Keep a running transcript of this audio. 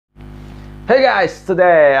Hey guys,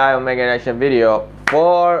 today I will make a reaction video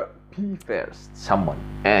for P-First. Someone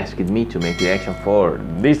asked me to make reaction for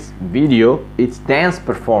this video. It's dance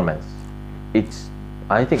performance. It's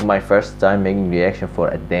I think my first time making reaction for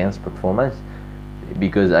a dance performance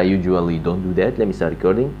because I usually don't do that. Let me start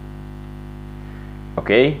recording.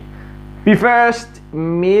 Okay. P-First,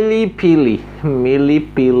 Milli-Billi.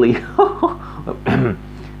 Milli-Billi.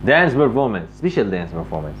 Dance performance, special dance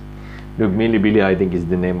performance. Look, Milli-Billi I think is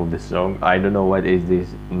the name of the song. I don't know what is this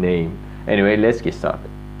name. Anyway, let's get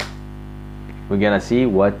started. We're gonna see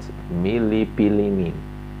what Milli-Billi mean.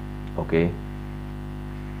 Okay.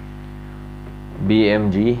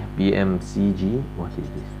 BMCG. What is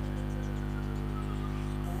this?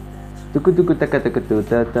 Tuku tuku taka taka tu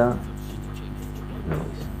tata. No,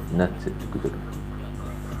 it's not tuku tuku.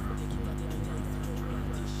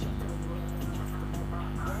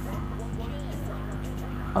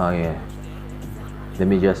 Oh yeah. Let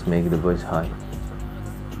me just make the voice high.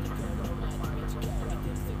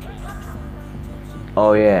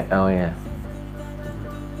 Oh yeah, oh yeah.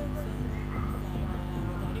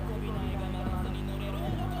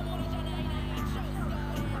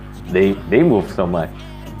 They move so much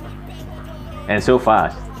and so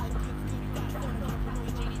fast.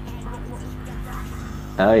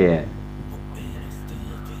 Oh yeah.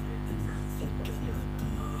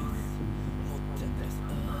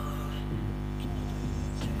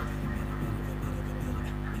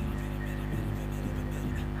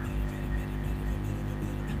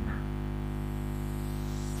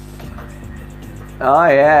 Oh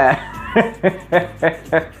yeah.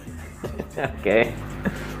 Okay.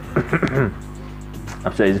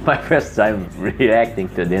 I'm sorry, it's my first time reacting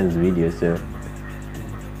to dance video, so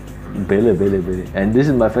Billi. And this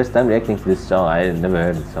is my first time reacting to this song. I had never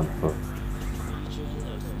heard this song before.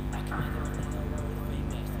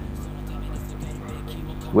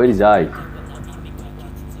 Where is I?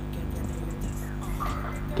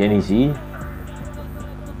 Can you see?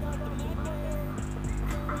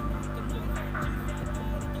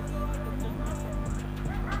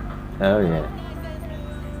 Oh yeah.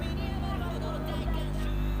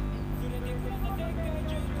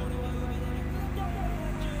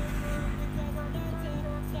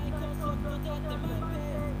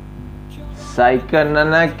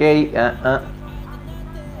 Saikananake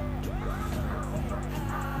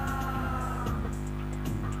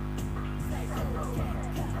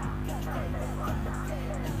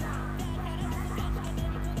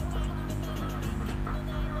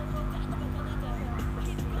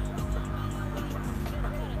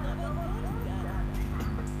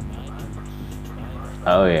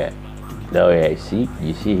Oh yeah. Oh yeah, see?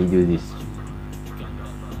 You see he do this.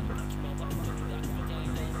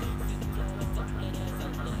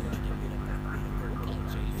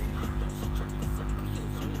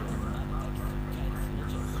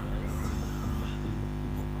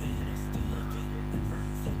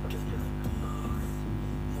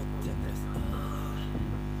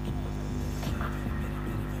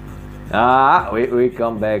 We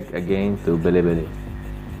come back again to Billi-Billi.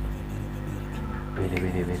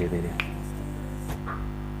 Billi.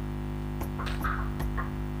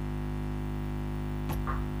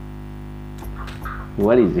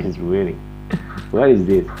 What is this really? What is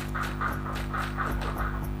this?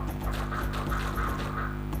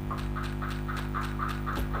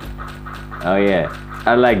 Oh yeah,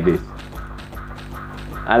 I like this.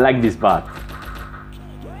 I like this part.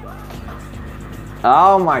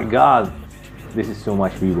 Oh my god, this is so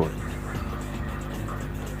much keyboard.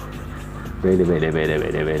 Billi.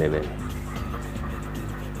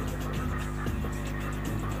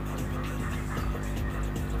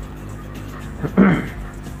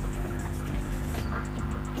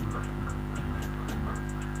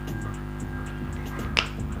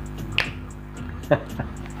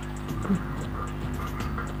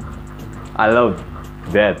 I love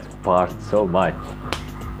that part so much.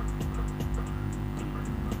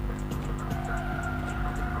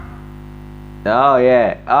 Oh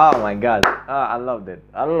yeah. Oh my god. Oh, I loved it.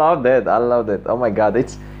 Oh my god.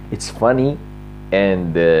 It's funny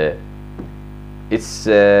and it's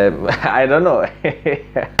I don't know.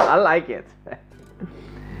 I like it.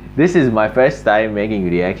 This is my first time making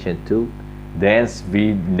reaction to dance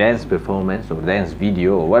performance or dance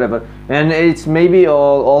video or whatever, and it's maybe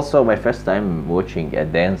also my first time watching a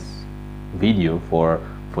dance video for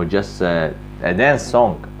just a dance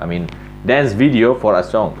song. I mean, dance video for a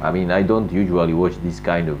song. I mean, I don't usually watch these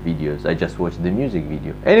kind of videos. I just watch the music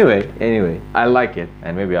video. Anyway, I like it,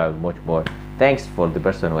 and maybe I'll watch more. Thanks for the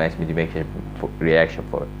person who asked me to make a reaction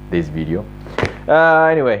for this video.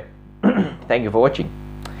 Anyway, thank you for watching.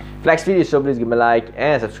 flex video, so please give me a like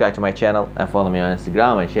and subscribe to my channel and follow me on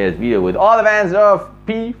Instagram and share this video with all the fans of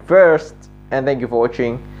P First. And thank you for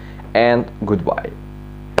watching and goodbye.